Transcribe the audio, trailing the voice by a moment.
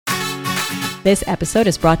This episode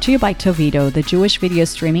is brought to you by Tovido, the Jewish video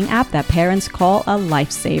streaming app that parents call a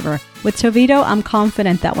lifesaver. With Tovido, I'm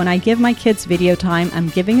confident that when I give my kids video time, I'm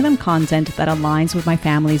giving them content that aligns with my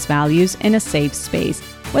family's values in a safe space.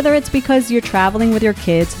 Whether it's because you're traveling with your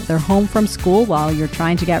kids, they're home from school while you're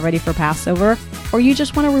trying to get ready for Passover, or you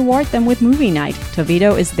just want to reward them with movie night,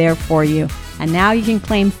 Tovido is there for you. And now you can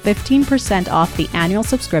claim 15% off the annual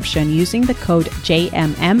subscription using the code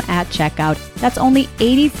JMM at checkout. That's only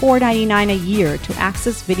 $84.99 a year to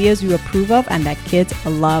access videos you approve of and that kids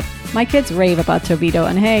love. My kids rave about Tovido,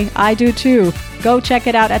 and hey, I do too. Go check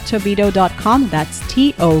it out at tovido.com. That's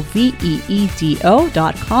TOVEEDO.com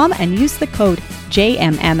and use the code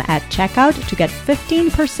JMM at checkout to get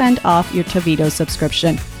 15% off your Tovido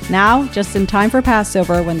subscription. Now, just in time for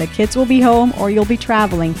Passover, when the kids will be home or you'll be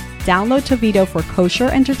traveling, download Tovido for kosher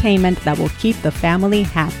entertainment that will keep the family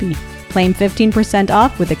happy. Claim 15%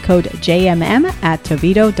 off with the code JMM at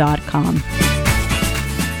tovido.com.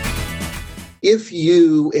 If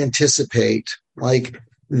you anticipate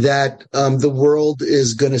that the world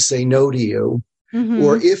is going to say no to you,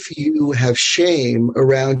 or if you have shame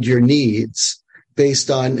around your needs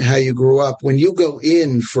based on how you grew up, when you go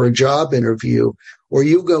in for a job interview or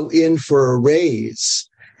you go in for a raise,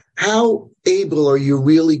 how able are you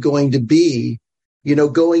really going to be,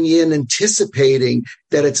 going in anticipating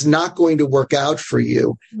that it's not going to work out for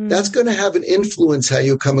you? That's going to have an influence how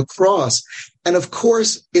you come across. And of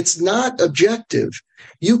course, it's not objective.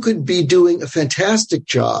 You could be doing a fantastic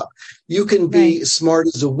job. You can be smart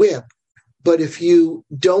as a whip, but if you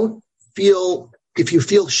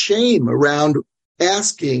feel shame around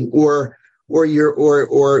asking or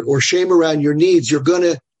shame around your needs, you're going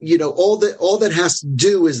to, all that has to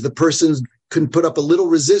do is the person can put up a little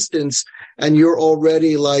resistance and you're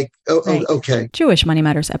already like, okay. Jewish Money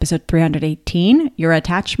Matters, episode 318, your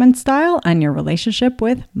attachment style and your relationship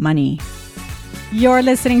with money. You're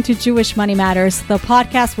listening to Jewish Money Matters, the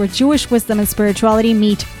podcast where Jewish wisdom and spirituality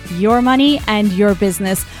meet your money and your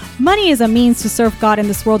business. Money is a means to serve God in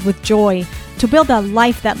this world with joy, to build a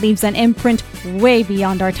life that leaves an imprint way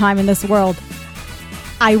beyond our time in this world.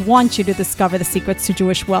 I want you to discover the secrets to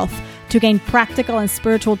Jewish wealth, to gain practical and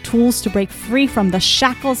spiritual tools to break free from the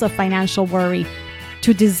shackles of financial worry,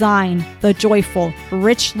 to design the joyful,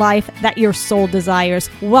 rich life that your soul desires.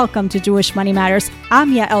 Welcome to Jewish Money Matters.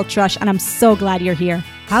 I'm Yael Trush, and I'm so glad you're here.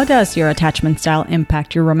 How does your attachment style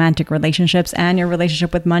impact your romantic relationships and your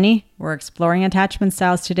relationship with money? We're exploring attachment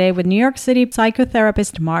styles today with New York City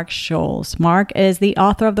psychotherapist Mark Scholes. Mark is the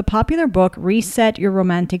author of the popular book, Reset Your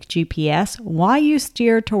Romantic GPS, Why You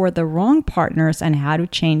Steer Toward the Wrong Partners and How to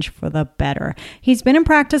Change for the Better. He's been in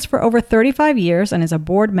practice for over 35 years and is a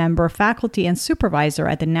board member, faculty, and supervisor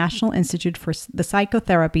at the National Institute for the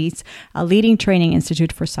Psychotherapies, a leading training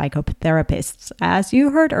institute for psychotherapists. As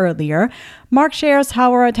you heard earlier, Mark shares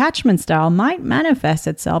how our attachment style might manifest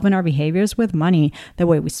itself in our behaviors with money, the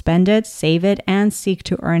way we spend it, save it, and seek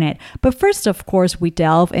to earn it. But first, of course, we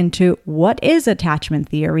delve into what is attachment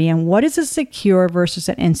theory and what is a secure versus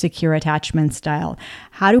an insecure attachment style.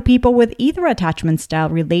 How do people with either attachment style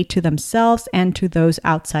relate to themselves and to those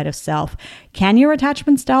outside of self? Can your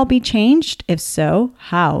attachment style be changed? If so,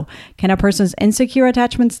 how? Can a person's insecure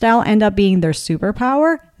attachment style end up being their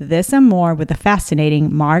superpower? This and more with the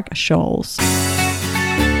fascinating Mark Scholes.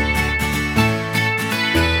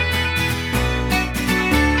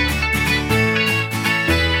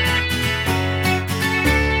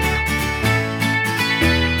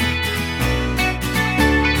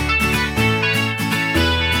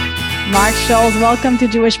 Mark Scholes, welcome to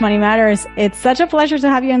Jewish Money Matters. It's such a pleasure to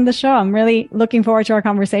have you on the show. I'm really looking forward to our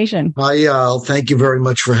conversation. Hi, Yael. Thank you very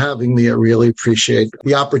much for having me. I really appreciate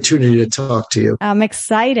the opportunity to talk to you. I'm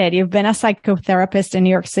excited. You've been a psychotherapist in New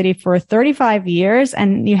York City for 35 years,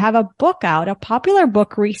 and you have a book out, a popular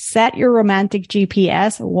book, Reset Your Romantic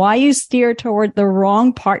GPS, Why You Steer Toward the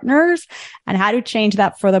Wrong Partners and How to Change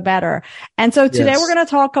That for the Better. And so today we're going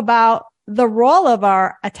to talk about the role of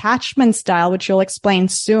our attachment style, which you'll explain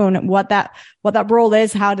soon, what that role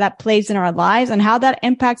is, how that plays in our lives, and how that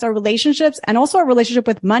impacts our relationships and also our relationship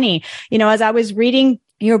with money. As I was reading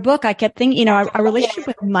your book, I kept thinking, our relationship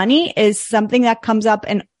with money is something that comes up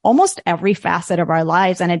in almost every facet of our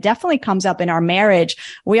lives. And it definitely comes up in our marriage.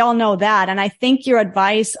 We all know that. And I think your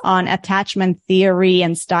advice on attachment theory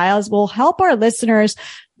and styles will help our listeners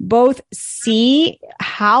both see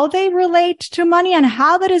how they relate to money and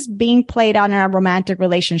how that is being played out in our romantic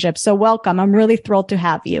relationship. So welcome. I'm really thrilled to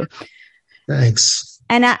have you. Thanks.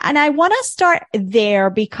 And I want to start there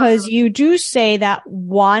because you do say that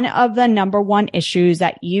one of the number one issues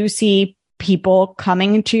that you see people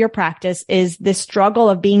coming into your practice is this struggle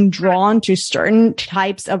of being drawn to certain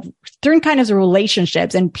kinds of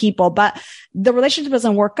relationships and people, but the relationship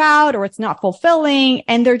doesn't work out or it's not fulfilling.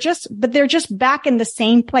 And they're just back in the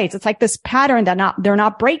same place. It's like this pattern that they're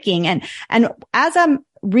not breaking. And as I'm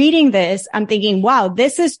reading this, I'm thinking, wow,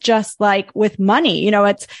 this is just like with money.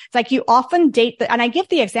 It's like you often date and I give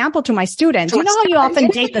the example to my students. You know how you often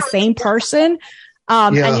date the same person?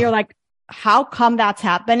 And you're like, how come that's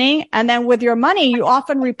happening? And then with your money, you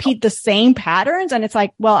often repeat the same patterns. And it's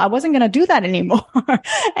like, well, I wasn't going to do that anymore.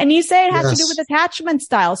 And you say it has to do with attachment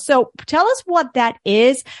style. So tell us what that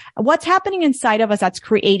is. What's happening inside of us that's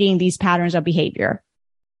creating these patterns of behavior?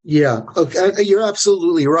 Yeah. Okay. You're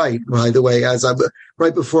absolutely right. By the way,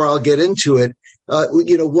 right before I'll get into it,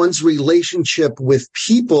 one's relationship with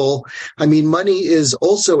people. I mean, money is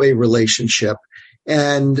also a relationship,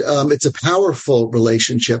 and it's a powerful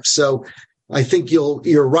relationship. So I think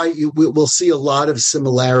you're right. We'll see a lot of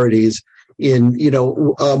similarities in,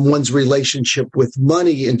 one's relationship with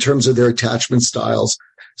money in terms of their attachment styles.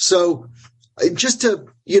 So just to,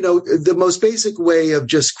 the most basic way of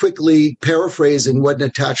just quickly paraphrasing what an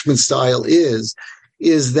attachment style is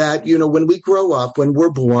that, when we grow up, when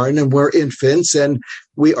we're born and we're infants and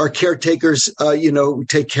our caretakers,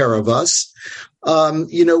 take care of us,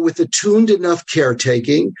 with attuned enough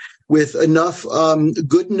caretaking, with enough,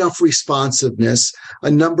 good enough responsiveness,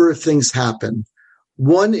 a number of things happen.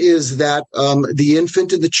 One is that the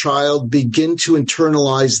infant and the child begin to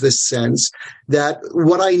internalize this sense that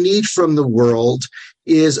what I need from the world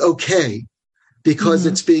is okay because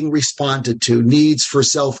it's being responded to. Needs for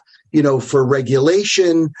self, for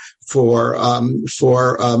regulation, for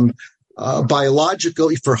biological,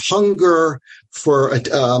 for hunger,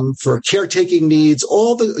 for caretaking needs,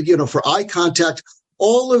 all the, for eye contact,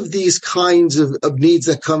 all of these kinds of needs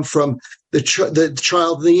that come from the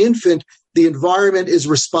child and the infant. The environment is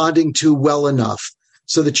responding to well enough.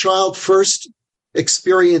 So the child first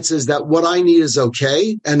experiences that what I need is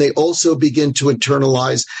okay. And they also begin to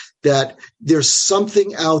internalize that there's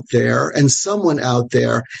something out there and someone out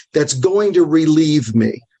there that's going to relieve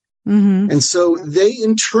me. Mm-hmm. And so they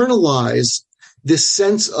internalize this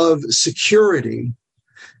sense of security,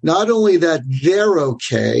 not only that they're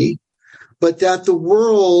okay, but that the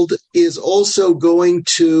world is also going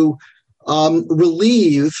to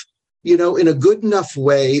relieve, in a good enough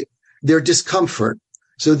way, their discomfort.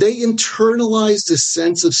 So they internalize this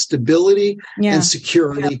sense of stability and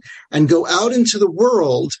security and go out into the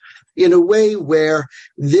world in a way where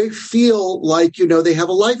they feel like, they have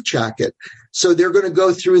a life jacket. So they're going to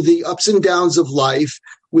go through the ups and downs of life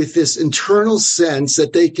with this internal sense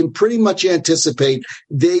that they can pretty much anticipate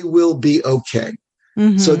they will be okay.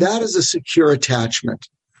 Mm-hmm. So that is a secure attachment.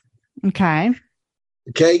 Okay.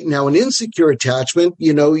 Okay. Now, an insecure attachment,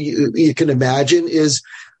 you can imagine is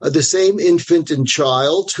the same infant and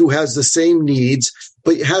child who has the same needs,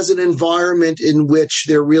 but has an environment in which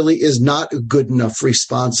there really is not a good enough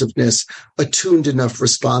responsiveness, attuned enough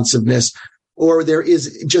responsiveness, or there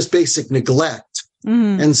is just basic neglect.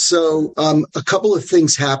 Mm-hmm. And so a couple of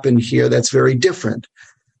things happen here that's very different.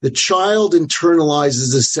 The child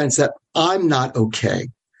internalizes the sense that I'm not okay.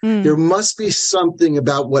 Mm. There must be something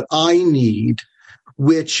about what I need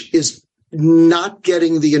which is not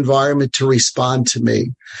getting the environment to respond to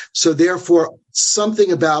me. So therefore,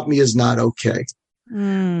 something about me is not okay.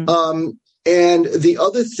 Mm. And the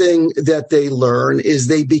other thing that they learn is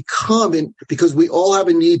they become, because we all have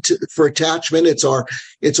a need for attachment. It's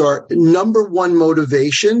our number one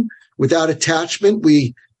motivation. Without attachment,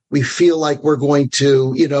 we feel like we're going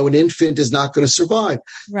to, an infant is not going to survive.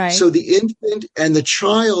 Right. So the infant and the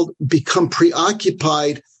child become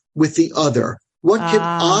preoccupied with the other. What can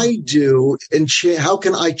I do and how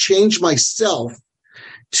can I change myself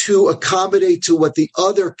to accommodate to what the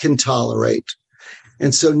other can tolerate?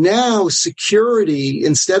 And so now security,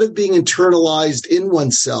 instead of being internalized in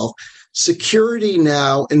oneself, security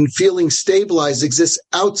now and feeling stabilized exists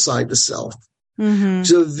outside the self. Mm-hmm.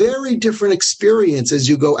 So very different experience as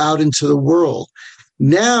you go out into the world.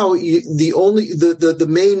 Now, the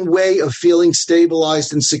main way of feeling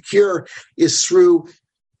stabilized and secure is through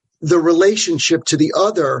the relationship to the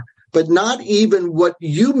other, but not even what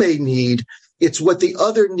you may need. It's what the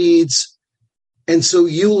other needs. And so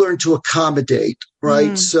you learn to accommodate,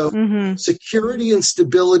 right? Mm-hmm. So security and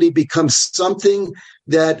stability becomes something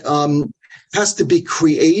that has to be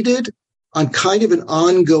created on kind of an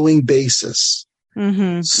ongoing basis.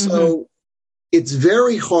 Mm-hmm. So it's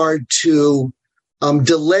very hard to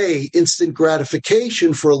delay instant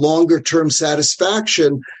gratification for longer term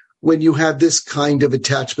satisfaction when you have this kind of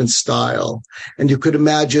attachment style. And you could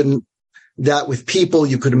imagine that with people,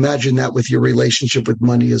 you could imagine that with your relationship with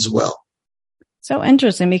money as well. So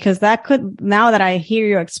interesting, because that could, now that I hear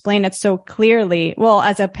you explain it so clearly, well,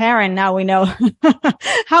 as a parent, now we know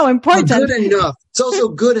how important. Good enough. It's also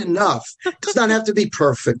good enough. It does not have to be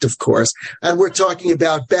perfect, of course. And we're talking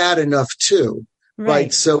about bad enough too,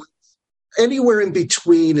 right? So anywhere in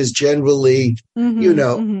between is generally,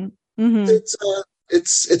 it's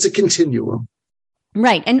a continuum.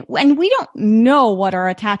 Right. And we don't know what our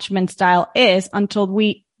attachment style is until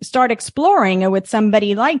we start exploring it with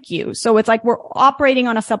somebody like you. So it's like we're operating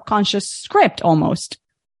on a subconscious script almost.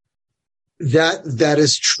 That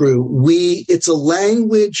is true. It's a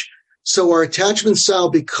language. So our attachment style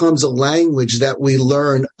becomes a language that we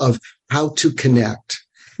learn of how to connect.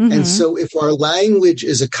 Mm-hmm. And so if our language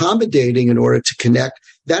is accommodating in order to connect,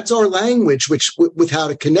 that's our language, with how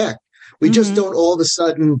to connect. We just don't all of a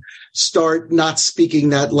sudden start not speaking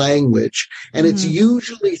that language. And it's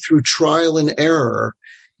usually through trial and error.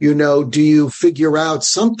 Do you figure out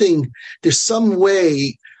something? There's some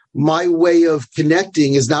way my way of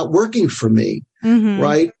connecting is not working for me,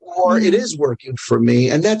 right? Or it is working for me.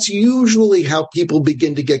 And that's usually how people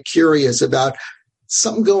begin to get curious about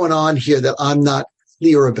something going on here that I'm not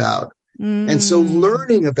clear about. And so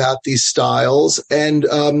learning about these styles, and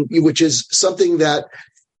which is something that,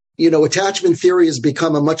 attachment theory has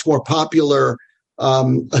become a much more popular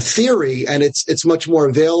a theory, and it's much more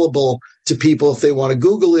available to people if they want to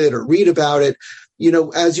Google it or read about it.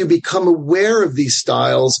 As you become aware of these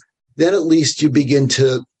styles, then at least you begin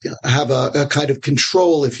to have a kind of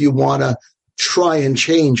control if you want to try and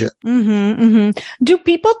change it. Do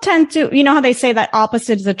people tend to, how they say that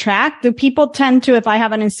opposites attract? Do people tend to, if I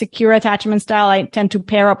have an insecure attachment style, I tend to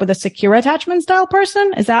pair up with a secure attachment style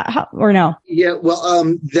person? Is that how, or no? Yeah, well,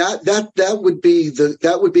 that would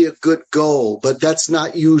be a good goal, but that's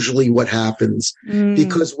not usually what happens.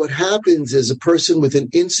 Because what happens is a person with an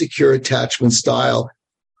insecure attachment style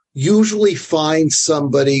usually finds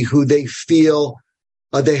somebody who they feel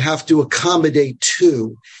they have to accommodate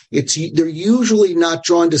to. They're usually not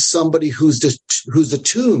drawn to somebody who's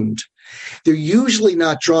attuned. They're usually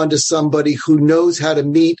not drawn to somebody who knows how to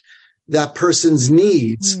meet that person's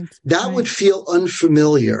needs. That would feel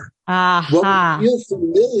unfamiliar. What would feel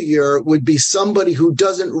familiar would be somebody who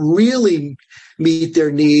doesn't really meet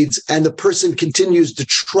their needs, and the person continues to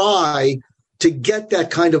try to get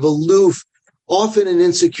that kind of aloof. Often an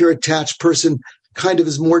insecure attached person kind of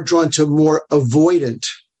is more drawn to more avoidant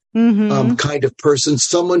kind of person,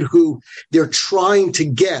 someone who they're trying to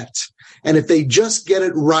get. And if they just get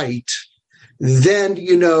it right, then,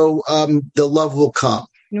 the love will come.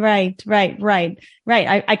 Right.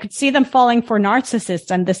 I could see them falling for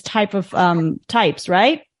narcissists and this type of types,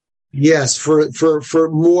 right? Yes, for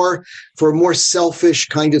more selfish,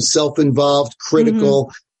 kind of self-involved,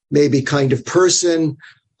 critical, maybe kind of person.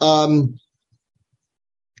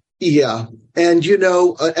 Yeah. And,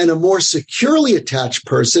 and a more securely attached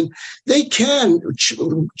person, they can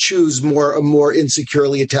choose a more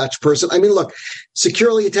insecurely attached person. I mean, look,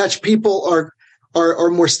 securely attached people are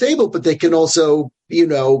more stable, but they can also,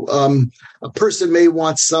 a person may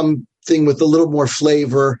want something with a little more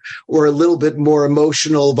flavor or a little bit more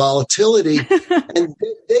emotional volatility, and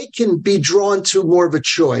they can be drawn to more of a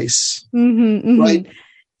choice. Right?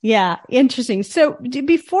 Yeah. Interesting. So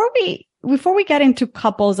before we get into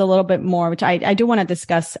couples a little bit more, which I do want to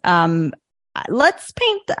discuss, I'd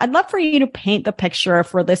love for you to paint the picture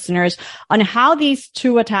for listeners on how these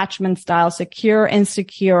two attachment styles, secure,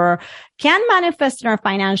 insecure, can manifest in our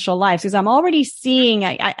financial lives. Because I'm already seeing,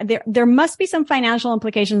 there must be some financial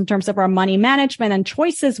implications in terms of our money management and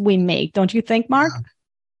choices we make. Don't you think, Mark?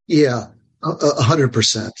 Yeah,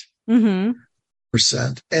 100%.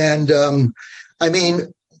 And, I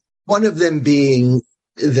mean, one of them being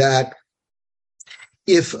that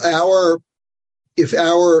if our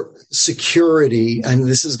security, and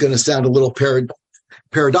this is going to sound a little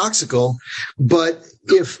paradoxical, but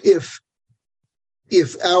if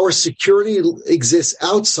our security exists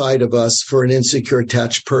outside of us for an insecure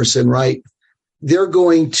attached person, right,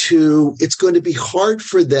 it's going to be hard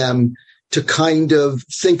for them to kind of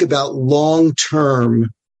think about long-term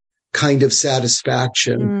kind of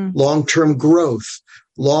satisfaction, long-term growth,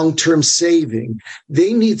 long-term saving.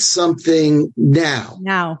 They need something now.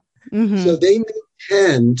 So they may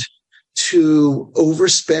tend to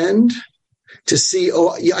overspend, to see,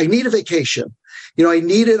 I need a vacation. I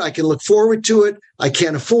need it. I can look forward to it. I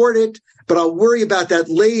can't afford it, but I'll worry about that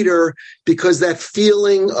later, because that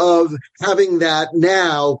feeling of having that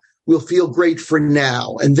now will feel great for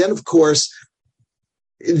now. And then, of course,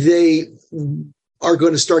 they are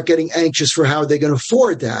going to start getting anxious for how they're going to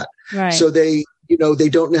afford that. Right. So they they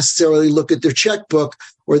don't necessarily look at their checkbook,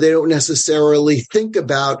 or they don't necessarily think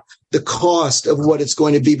about the cost of what it's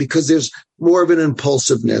going to be, because there's more of an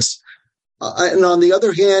impulsiveness. And on the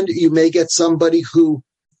other hand, you may get somebody who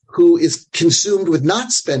is consumed with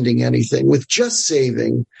not spending anything, with just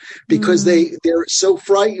saving, because they're so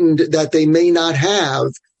frightened that they may not have,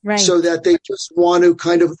 right, so that they just want to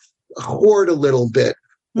kind of hoard a little bit,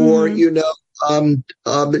 or,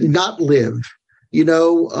 not live,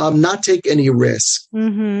 not take any risk.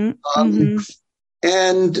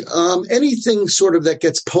 And anything sort of that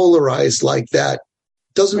gets polarized like that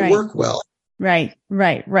doesn't work well. Right.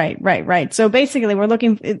 So basically, we're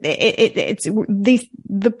looking.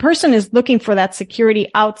 The person is looking for that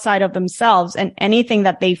security outside of themselves, and anything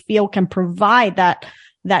that they feel can provide that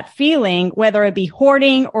feeling, whether it be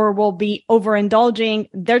hoarding or will be overindulging.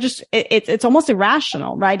 They're just it's almost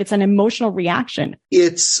irrational, right? It's an emotional reaction.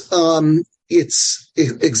 It's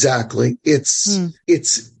exactly.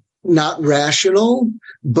 It's not rational,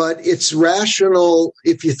 but it's rational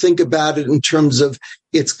if you think about it in terms of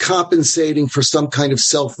it's compensating for some kind of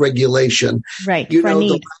self-regulation. Right.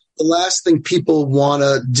 The last thing people want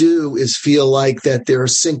to do is feel like that they're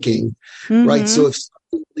sinking, right? So if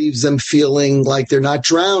something leaves them feeling like they're not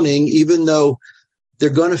drowning, even though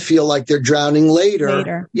they're going to feel like they're drowning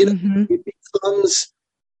later. It becomes,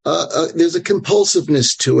 there's a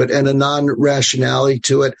compulsiveness to it and a non-rationality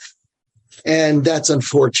to it. And that's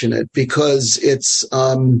unfortunate, because it's,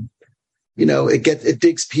 it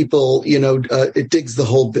digs people, it digs the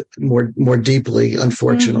hole more deeply,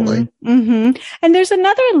 unfortunately. And there's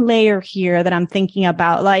another layer here that I'm thinking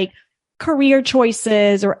about, like career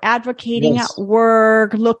choices or advocating at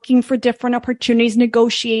work, looking for different opportunities,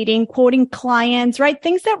 negotiating, quoting clients, right?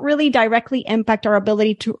 Things that really directly impact our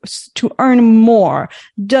ability to earn more.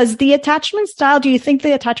 Do you think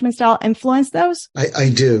the attachment style influence those? I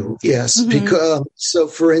do. Yes. Because, so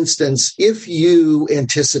for instance, if you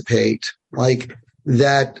anticipate like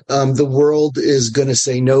that, the world is going to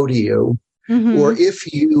say no to you, or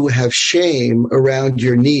if you have shame around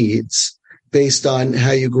your needs, based on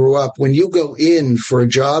how you grew up, when you go in for a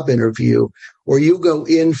job interview or you go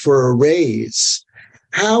in for a raise,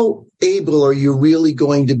 how able are you really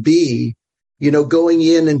going to be, going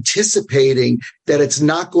in anticipating that it's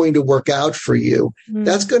not going to work out for you?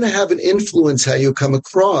 That's going to have an influence how you come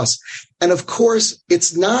across. And of course,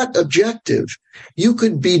 it's not objective. You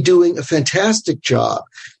could be doing a fantastic job.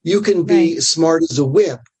 You can be smart as a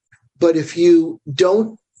whip. But if you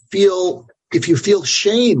feel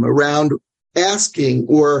shame around asking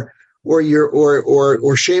or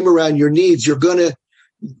shame around your needs, you're gonna,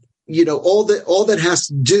 all that has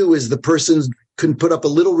to do is the person can put up a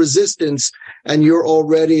little resistance, and you're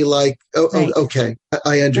already like, okay,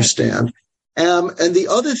 I understand. And the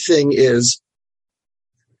other thing is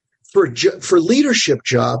for leadership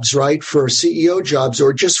jobs, right? For CEO jobs,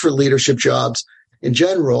 or just for leadership jobs in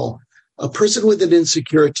general, a person with an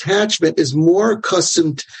insecure attachment is more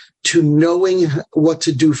accustomed to knowing what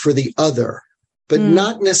to do for the other, but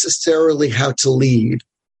not necessarily how to lead,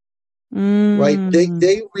 right?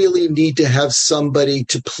 They really need to have somebody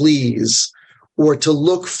to please or to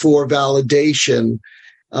look for validation.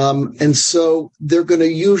 And so they're going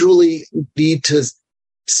to usually need to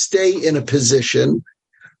stay in a position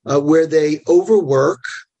where they overwork.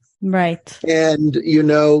 Right. And,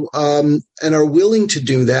 and are willing to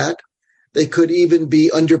do that. They could even be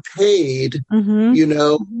underpaid,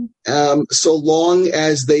 so long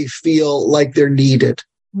as they feel like they're needed.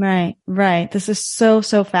 Right. This is so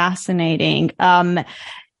fascinating. Going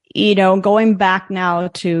back now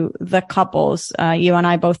to the couples, you and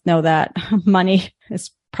I both know that money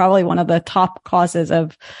is probably one of the top causes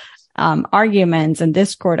of arguments and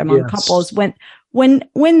discord among couples.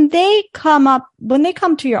 When they come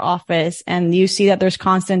to your office and you see that there's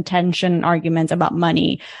constant tension, arguments about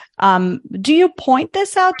money, do you point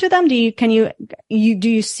this out to them? Do you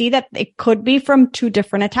see that it could be from two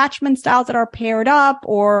different attachment styles that are paired up,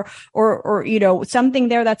 or something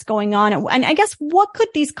there that's going on? And I guess, what could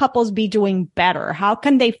these couples be doing better? How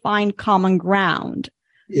can they find common ground?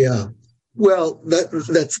 Yeah. Well,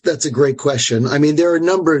 that's a great question. I mean, there are a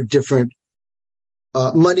number of different,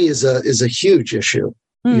 money is a huge issue,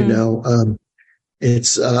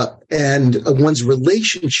 it's, and one's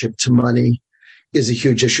relationship to money is a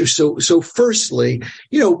huge issue. So firstly,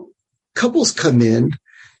 couples come in.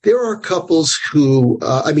 There are couples who,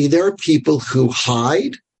 there are people who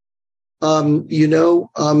hide,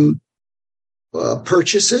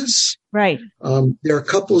 purchases. Right. There are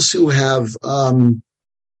couples who have,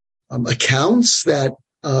 accounts that,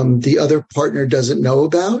 the other partner doesn't know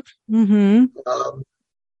about.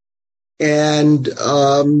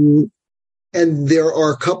 there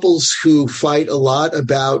are couples who fight a lot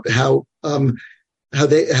about how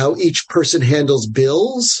each person handles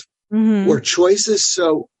bills or choices.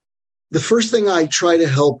 So the first thing I try to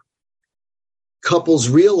help couples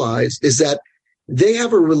realize is that they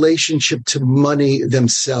have a relationship to money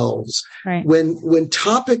themselves. Right. When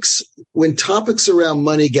topics around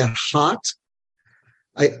money get hot,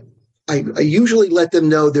 I usually let them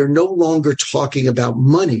know they're no longer talking about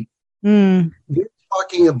money. They're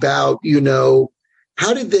talking about,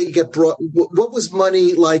 how did they get brought? What was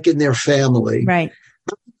money like in their family? Right.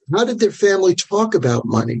 How did their family talk about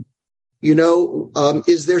money?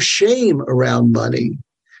 Is there shame around money?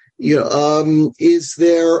 Is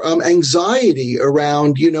there anxiety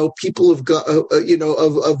around people of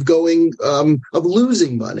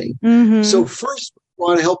losing money? So first, we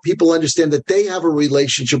want to help people understand that they have a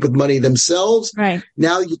relationship with money themselves. Right.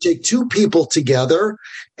 Now you take two people together,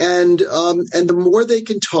 and the more they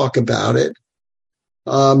can talk about it,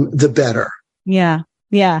 the better. Yeah.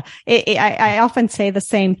 Yeah. I often say the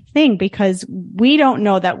same thing because we don't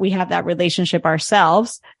know that we have that relationship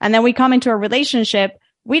ourselves. And then we come into a relationship,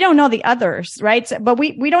 we don't know the others, right? So, but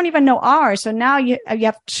we don't even know ours. So now you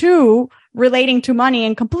have two relating to money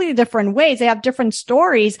in completely different ways. They have different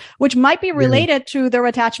stories, which might be related to their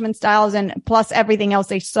attachment styles and plus everything else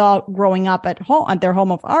they saw growing up at home, at their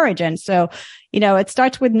home of origin. So, it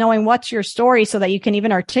starts with knowing what's your story so that you can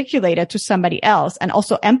even articulate it to somebody else and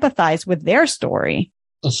also empathize with their story.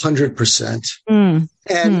 100%.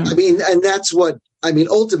 And that's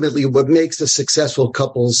ultimately what makes a successful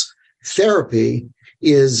couples therapy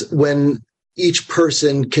is when each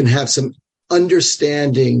person can have some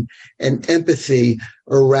understanding and empathy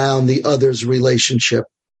around the other's relationship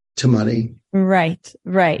to money. Right.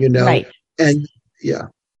 Right. And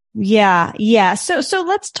yeah. So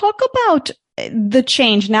let's talk about the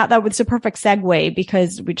change. Now that was a perfect segue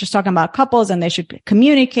because we're just talking about couples and they should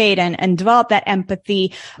communicate and develop that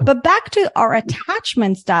empathy. But back to our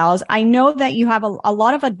attachment styles, I know that you have a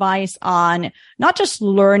lot of advice on not just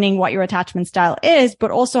learning what your attachment style is,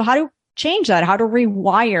 but also how to change that, how to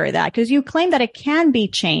rewire that, because you claim that it can be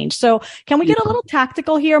changed. So can we get a little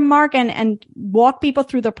tactical here, Mark, and walk people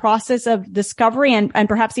through the process of discovery and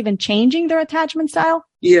perhaps even changing their attachment style?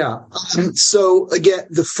 Yeah. So again,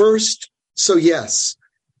 yes,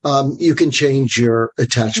 you can change your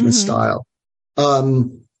attachment style.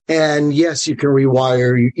 And yes, you can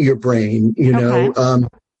rewire your brain,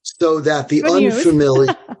 so that the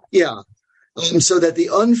unfamiliar, so that the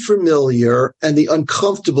unfamiliar and the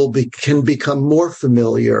uncomfortable can become more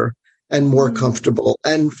familiar and more comfortable.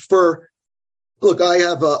 And I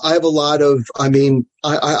have a lot of,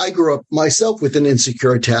 I grew up myself with an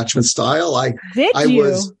insecure attachment style. I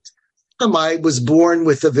was born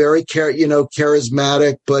with a very,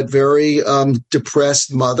 charismatic but very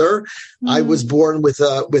depressed mother. I was born with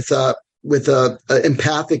a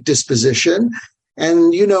empathic disposition,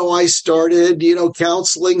 and I started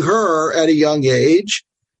counseling her at a young age,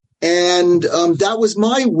 and that was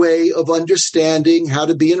my way of understanding how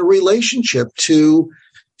to be in a relationship to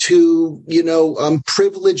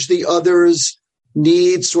privilege the other's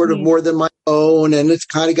needs sort of more than my own, and it's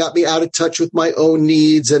kind of got me out of touch with my own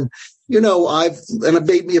needs. And it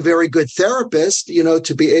made me a very good therapist,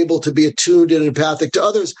 to be able to be attuned and empathic to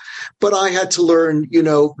others. But I had to learn,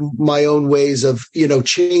 my own ways of,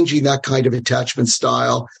 changing that kind of attachment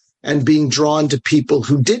style and being drawn to people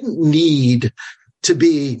who didn't need to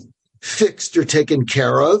be fixed or taken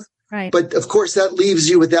care of. Right. But of course, that leaves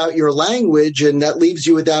you without your language, and that leaves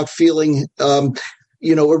you without feeling,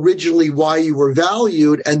 originally why you were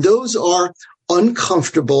valued. And those are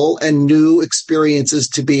uncomfortable and new experiences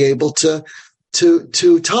to be able to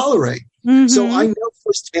tolerate. So I know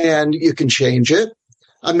firsthand you can change it.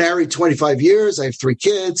 I'm married 25 years. I have 3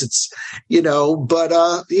 kids. It's, but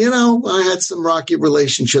I had some rocky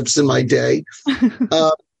relationships in my day.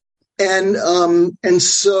 And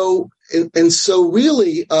so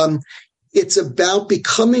really, it's about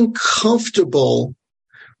becoming comfortable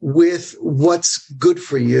with what's good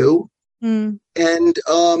for you. And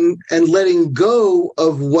letting go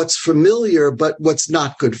of what's familiar, but what's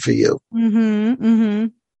not good for you.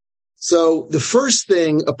 So the first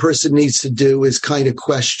thing a person needs to do is kind of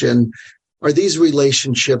question, are these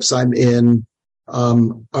relationships I'm in,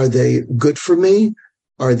 are they good for me?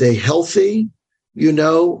 Are they healthy?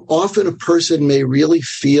 Often a person may really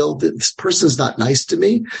feel that this person's not nice to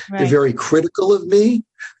me. Right. They're very critical of me.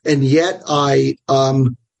 And yet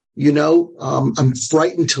I'm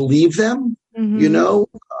frightened to leave them,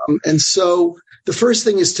 and so the first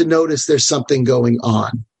thing is to notice there's something going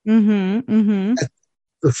on. That's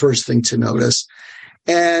the first thing to notice.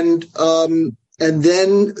 And And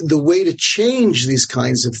then the way to change these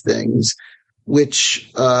kinds of things,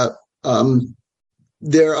 which I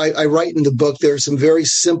write in the book, there are some very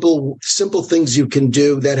simple things you can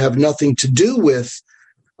do that have nothing to do with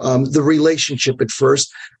the relationship at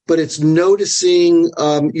first, but it's noticing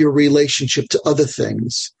your relationship to other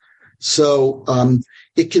things. So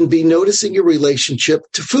it can be noticing your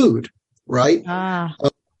relationship to food, right?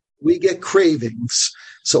 We get cravings.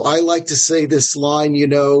 So I like to say this line,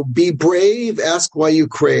 be brave, ask why you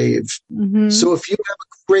crave. Mm-hmm. So if you have a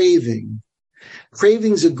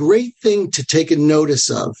craving's a great thing to take a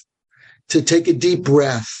notice of, to take a deep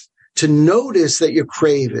breath, to notice that you're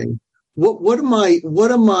craving. What am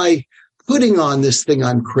I putting on this thing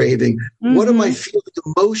I'm craving? Mm-hmm. What am I feeling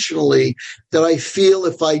emotionally that I feel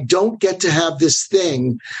if I don't get to have this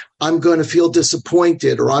thing, I'm going to feel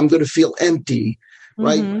disappointed or I'm going to feel empty,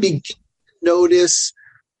 right? Mm-hmm. Begin to notice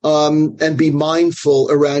and be mindful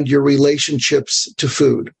around your relationships to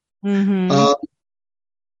food. Mm-hmm.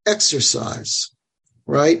 Exercise,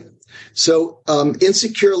 right? So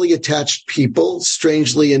insecurely attached people,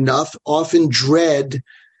 strangely enough, often dread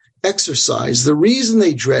exercise. The reason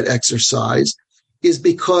they dread exercise is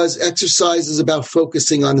because exercise is about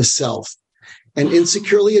focusing on the self. And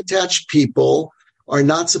insecurely attached people are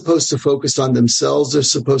not supposed to focus on themselves. They're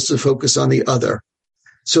supposed to focus on the other.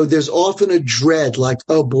 So there's often a dread like,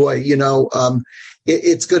 oh boy,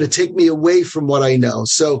 it's going to take me away from what I know.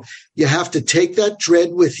 So you have to take that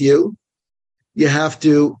dread with you. You have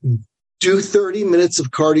to do 30 minutes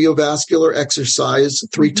of cardiovascular exercise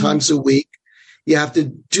 3 mm-hmm. times a week. You have to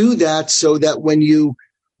do that so that when you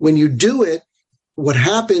do it, what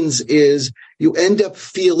happens is you end up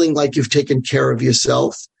feeling like you've taken care of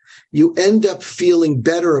yourself. You end up feeling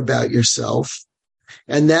better about yourself.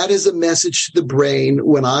 And that is a message to the brain.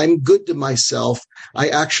 When I'm good to myself, I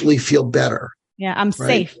actually feel better. Yeah, I'm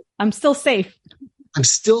safe. I'm still safe. I'm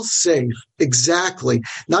still safe. Exactly.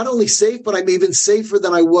 Not only safe, but I'm even safer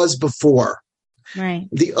than I was before. Right.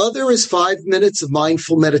 The other is 5 minutes of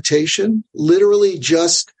mindful meditation, literally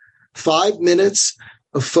just 5 minutes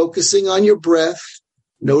of focusing on your breath,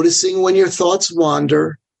 noticing when your thoughts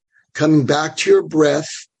wander, coming back to your breath,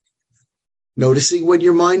 noticing when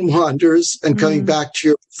your mind wanders and coming back to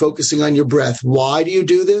your focusing on your breath. Why do you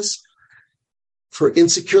do this? For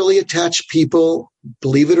insecurely attached people,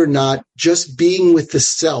 believe it or not, just being with the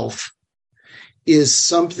self is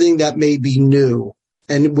something that may be new.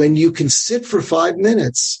 And when you can sit for 5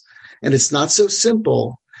 minutes, and it's not so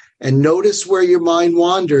simple, and notice where your mind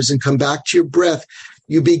wanders and come back to your breath,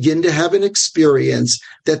 you begin to have an experience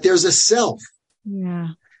that there's a self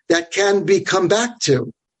that can be come back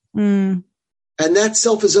to. Mm. And that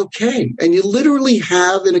self is okay. And you literally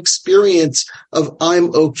have an experience of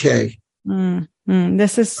I'm okay.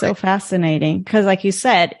 This is so fascinating because, like you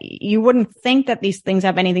said, you wouldn't think that these things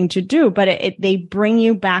have anything to do, but they bring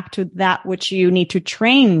you back to that which you need to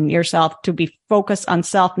train yourself to be focused on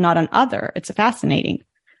self, not on other. It's fascinating.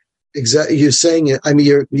 Exactly. You're saying it. I mean,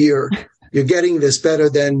 you're getting this better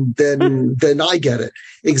than I get it.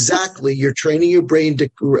 Exactly. You're training your brain to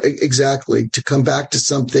come back to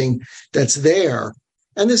something that's there.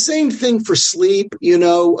 And the same thing for sleep,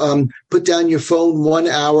 put down your phone 1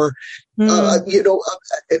 hour.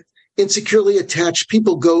 Insecurely attached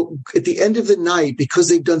people go at the end of the night because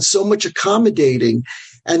they've done so much accommodating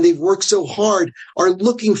and they've worked so hard, are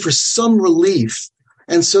looking for some relief.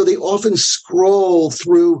 And so they often scroll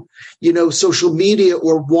through, social media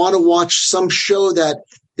or want to watch some show that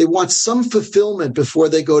they want some fulfillment before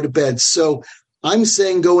they go to bed. So I'm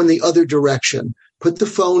saying go in the other direction. Put the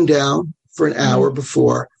phone down for an hour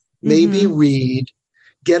before, maybe read,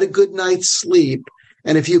 get a good night's sleep.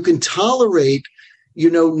 And if you can tolerate,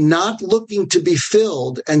 not looking to be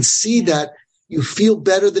filled and see that you feel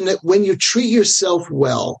better than it when you treat yourself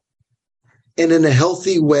well and in a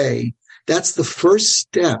healthy way, that's the first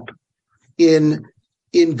step in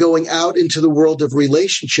going out into the world of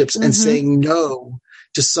relationships and saying no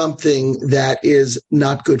to something that is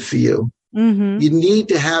not good for you. Mm-hmm. You need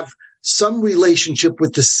to have some relationship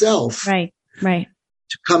with the self. Right.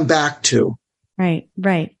 To come back to. Right.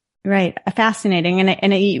 Fascinating.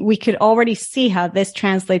 And we could already see how this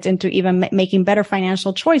translates into even making better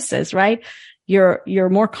financial choices, right? You're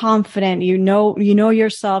more confident. You know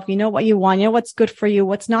yourself. You know what you want. You know what's good for you,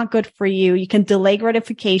 what's not good for you. You can delay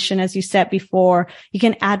gratification, as you said before. You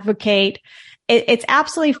can advocate. It's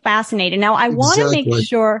absolutely fascinating. Now, I want to make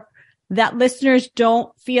sure that listeners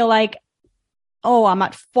don't feel like oh, I'm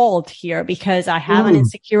at fault here because I have an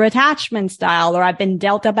insecure attachment style, or I've been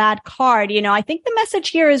dealt a bad card. I think the message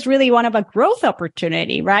here is really one of a growth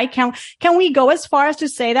opportunity, right? Can we go as far as to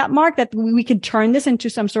say that, Mark, that we could turn this into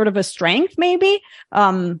some sort of a strength, maybe?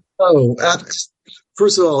 First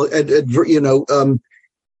of all,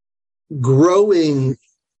 growing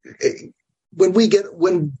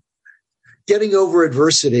when getting over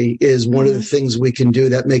adversity is one of the things we can do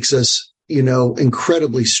that makes us,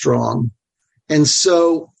 incredibly strong. And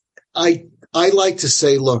so I like to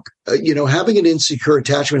say, look, having an insecure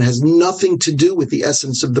attachment has nothing to do with the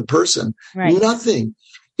essence of the person. Right. Nothing.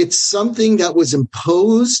 It's something that was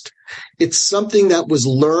imposed. It's something that was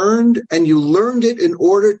learned, and you learned it in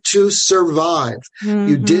order to survive. Mm-hmm.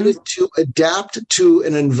 You did it to adapt to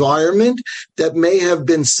an environment that may have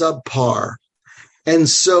been subpar. And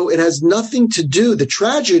so it has nothing to do. The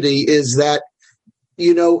tragedy is that,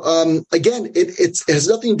 again, it has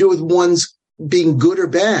nothing to do with one's being good or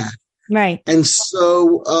bad. Right. And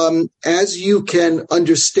so as you can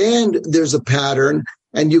understand there's a pattern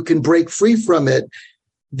and you can break free from it,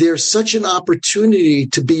 there's such an opportunity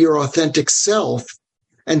to be your authentic self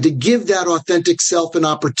and to give that authentic self an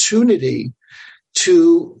opportunity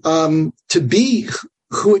to be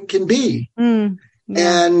who it can be. Yeah.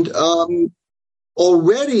 And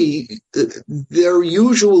already they're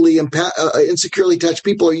usually insecurely attached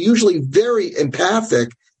people are usually very empathic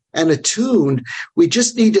and attuned. We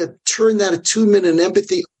just need to turn that attunement and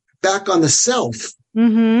empathy back on the self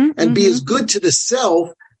and be as good to the self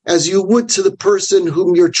as you would to the person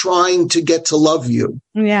whom you're trying to get to love you.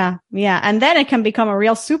 Yeah. Yeah. And then it can become a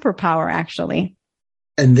real superpower, actually.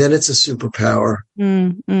 And then it's a superpower.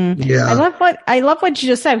 Yeah. I love what you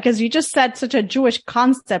just said, because you just said such a Jewish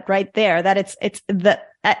concept right there, that it's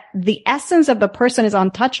the essence of the person is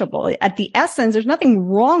untouchable. At the essence, there's nothing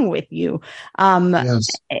wrong with you. Yes.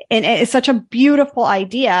 And it's such a beautiful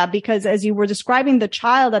idea, because as you were describing the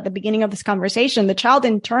child at the beginning of this conversation, the child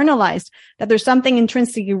internalized that there's something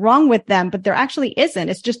intrinsically wrong with them, but there actually isn't.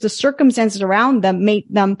 It's just the circumstances around them made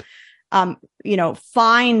them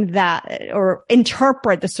find that or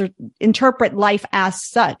interpret life as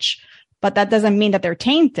such. But that doesn't mean that they're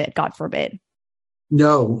tainted, God forbid.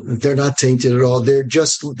 No, they're not tainted at all.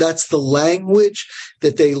 That's the language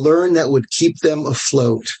that they learn that would keep them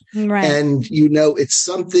afloat. Right. And, it's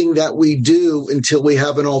something that we do until we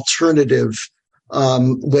have an alternative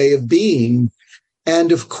way of being.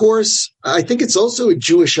 And of course, I think it's also a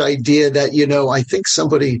Jewish idea that, I think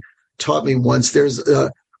somebody taught me once,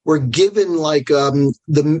 we're given like the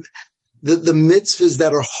mitzvahs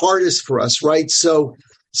that are hardest for us, right? So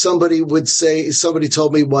somebody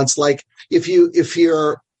told me once, like, if you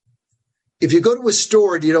go to a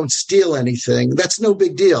store and you don't steal anything, that's no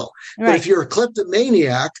big deal. Right. But if you're a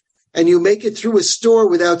kleptomaniac and you make it through a store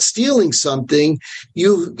without stealing something,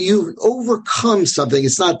 you overcome something.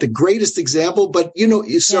 It's not the greatest example, but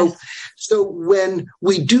so when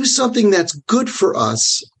we do something that's good for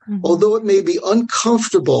us, although it may be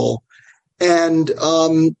uncomfortable and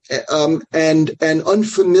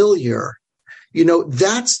unfamiliar,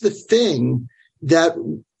 that's the thing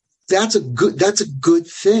that's a good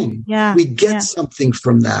thing. Yeah. We get something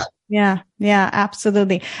from that. Yeah. Yeah,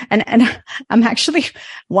 absolutely. And I'm actually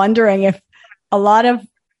wondering if a lot of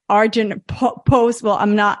Arjun post, well,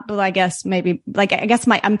 I'm not, but I guess maybe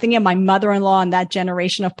I'm thinking of my mother-in-law and that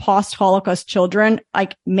generation of post-Holocaust children.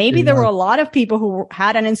 Like maybe there were a lot of people who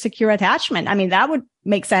had an insecure attachment. I mean, that would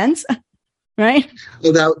make sense, right?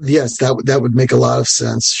 Well, that would make a lot of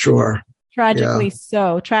sense. Sure. Tragically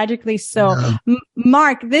so. Yeah.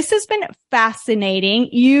 Mark, this has been fascinating.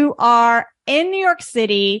 You are in New York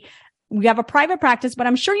City. You have a private practice, but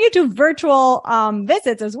I'm sure you do virtual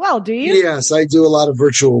visits as well, do you? Yes, I do a lot of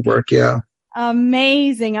virtual work, yeah.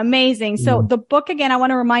 Amazing. So the book, again, I want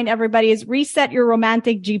to remind everybody, is Reset Your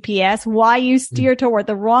Romantic GPS, Why You Steer Toward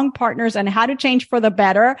the Wrong Partners and How to Change for the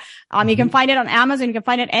Better. You can find it on Amazon. You can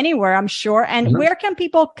find it anywhere, I'm sure. And where can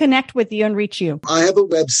people connect with you and reach you? I have a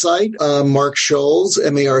website, Mark Scholes,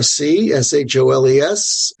 MarkScholes,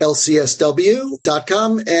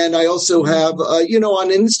 LCSW.com. And I also have, on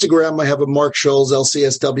Instagram, I have a Mark Scholes,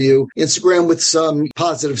 LCSW Instagram with some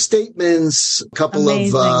positive statements, a couple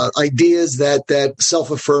of ideas that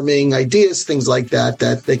self-affirming ideas, things like that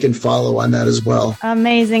they can follow on that as well.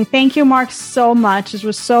 Amazing. Thank you, Mark, so much. This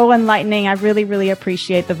was so enlightening. I really, really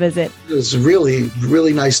appreciate the visit. It was really,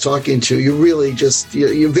 really nice talking to you.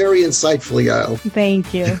 You're very insightful, Yael.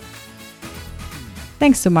 Thank you.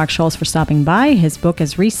 Thanks to Mark Scholes for stopping by. His book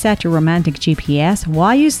is Reset Your Romantic GPS,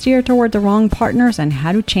 Why You Steer Toward the Wrong Partners and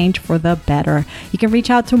How to Change for the Better. You can reach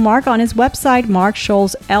out to Mark on his website,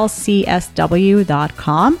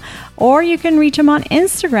 markscholeslcsw.com, or you can reach him on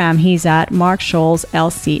Instagram. He's at Mark Scholes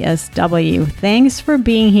LCSW. Thanks for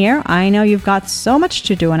being here. I know you've got so much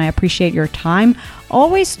to do and I appreciate your time.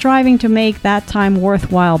 Always striving to make that time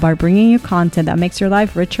worthwhile by bringing you content that makes your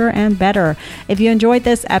life richer and better. If you enjoyed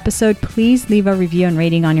this episode, please leave a review and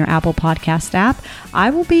rating on your Apple Podcast app. I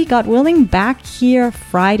will be, God willing, back here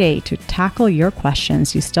Friday to tackle your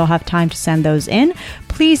questions. You still have time to send those in.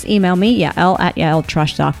 Please email me,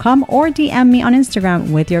 yael@yaeltrush.com, or DM me on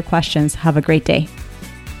Instagram with your questions. Have a great day.